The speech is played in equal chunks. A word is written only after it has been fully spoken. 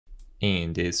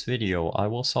In this video, I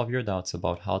will solve your doubts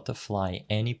about how to fly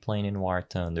any plane in War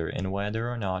Thunder and whether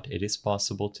or not it is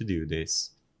possible to do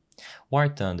this. War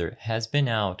Thunder has been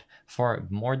out for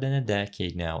more than a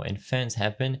decade now, and fans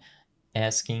have been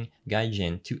asking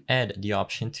Gaijin to add the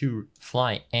option to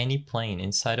fly any plane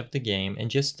inside of the game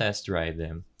and just test drive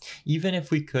them. Even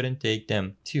if we couldn't take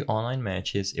them to online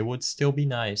matches, it would still be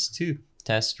nice to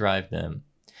test drive them.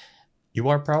 You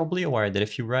are probably aware that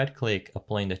if you right-click a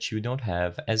plane that you don't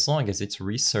have, as long as it's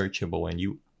researchable and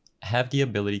you have the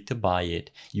ability to buy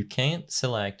it, you can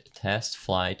select test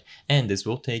flight, and this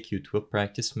will take you to a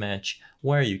practice match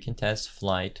where you can test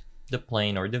flight the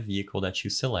plane or the vehicle that you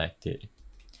selected.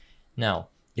 Now,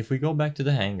 if we go back to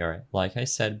the hangar, like I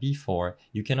said before,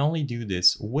 you can only do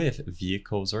this with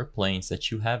vehicles or planes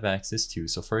that you have access to.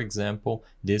 So for example,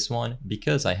 this one,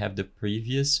 because I have the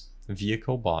previous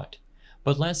vehicle bought.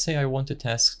 But let's say I want to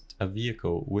test a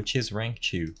vehicle which is rank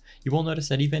 2. You will notice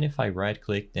that even if I right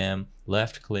click them,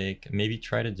 left click, maybe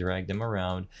try to drag them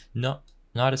around, not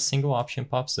a single option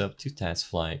pops up to test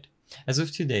flight. As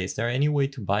of today, is there any way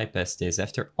to bypass this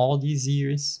after all these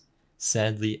years?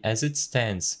 Sadly, as it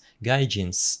stands,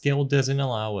 Gaijin still doesn't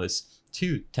allow us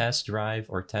to test drive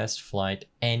or test flight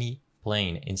any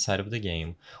plane inside of the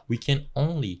game. We can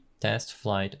only test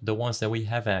flight the ones that we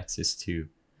have access to.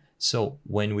 So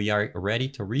when we are ready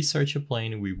to research a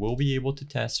plane, we will be able to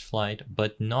test flight,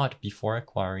 but not before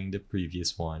acquiring the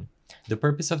previous one. The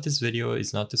purpose of this video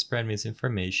is not to spread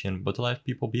misinformation, but to let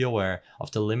people be aware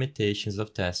of the limitations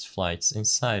of test flights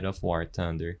inside of War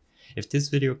Thunder. If this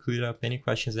video cleared up any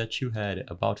questions that you had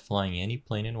about flying any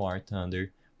plane in War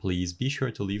Thunder, please be sure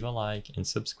to leave a like and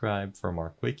subscribe for more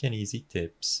quick and easy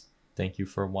tips. Thank you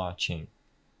for watching.